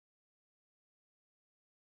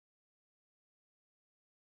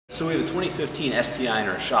So we have a 2015 STI in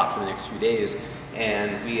our shop for the next few days,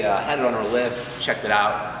 and we had it on our lift, checked it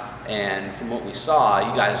out, and from what we saw,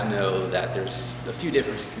 you guys know that there's a few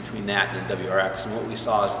differences between that and the WRX, and what we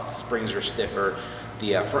saw is the springs are stiffer,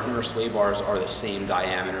 the front and rear sway bars are the same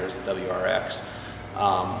diameter as the WRX.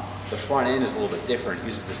 The front end is a little bit different. It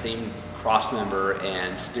uses the same crossmember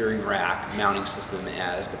and steering rack mounting system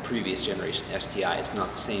as the previous generation STI. It's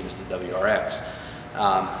not the same as the WRX.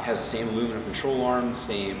 Has the same aluminum control arm,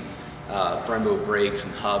 same Brembo brakes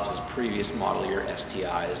and hubs as previous model year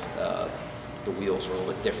STIs. The wheels are a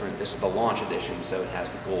little bit different. This is the launch edition, so it has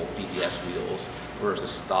the gold BBS wheels, whereas the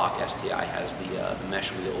stock STI has the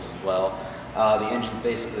mesh wheels as well. The engine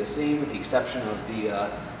basically the same with the exception of the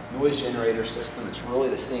noise generator system. It's really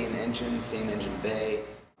the same engine bay.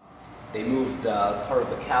 They moved part of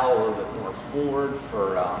the cowl a little bit more forward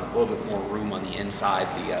for a little bit more room on the inside.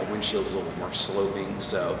 The windshield is a little bit more sloping,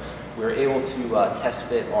 so we were able to test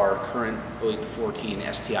fit our current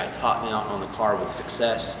 08-14 STI top mount on the car with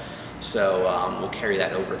success. So we'll carry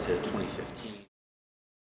that over to 2015.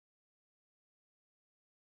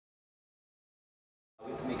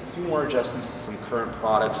 We have to make a few more adjustments to some current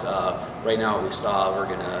products. Right now what we saw, we're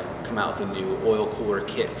going to come out with a new oil cooler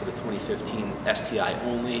kit for the 2015 STI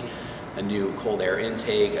only, a new cold air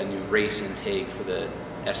intake, a new race intake for the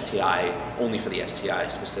STI, only for the STI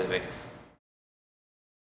specific.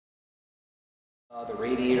 The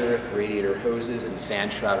radiator hoses and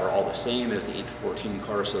fan shroud are all the same as the 8-14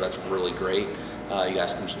 car, so that's really great. You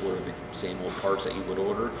guys can just order the same old parts that you would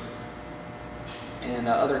order. And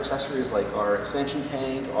other accessories like our expansion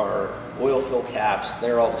tank, our oil fill caps,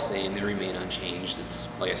 they're all the same. They remain unchanged. It's,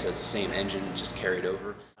 like I said, it's the same engine, just carried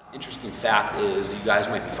over. Interesting fact is, you guys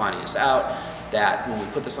might be finding this out, that when we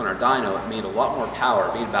put this on our dyno, it made a lot more power.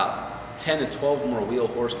 It made about 10 to 12 more wheel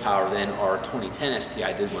horsepower than our 2010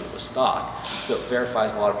 STI did when it was stock. So it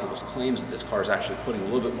verifies a lot of people's claims that this car is actually putting a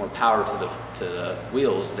little bit more power to the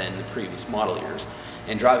wheels than the previous model years.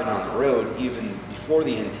 And driving on the road, even before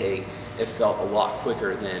the intake, it felt a lot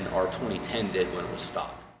quicker than our 2010 did when it was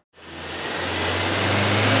stock.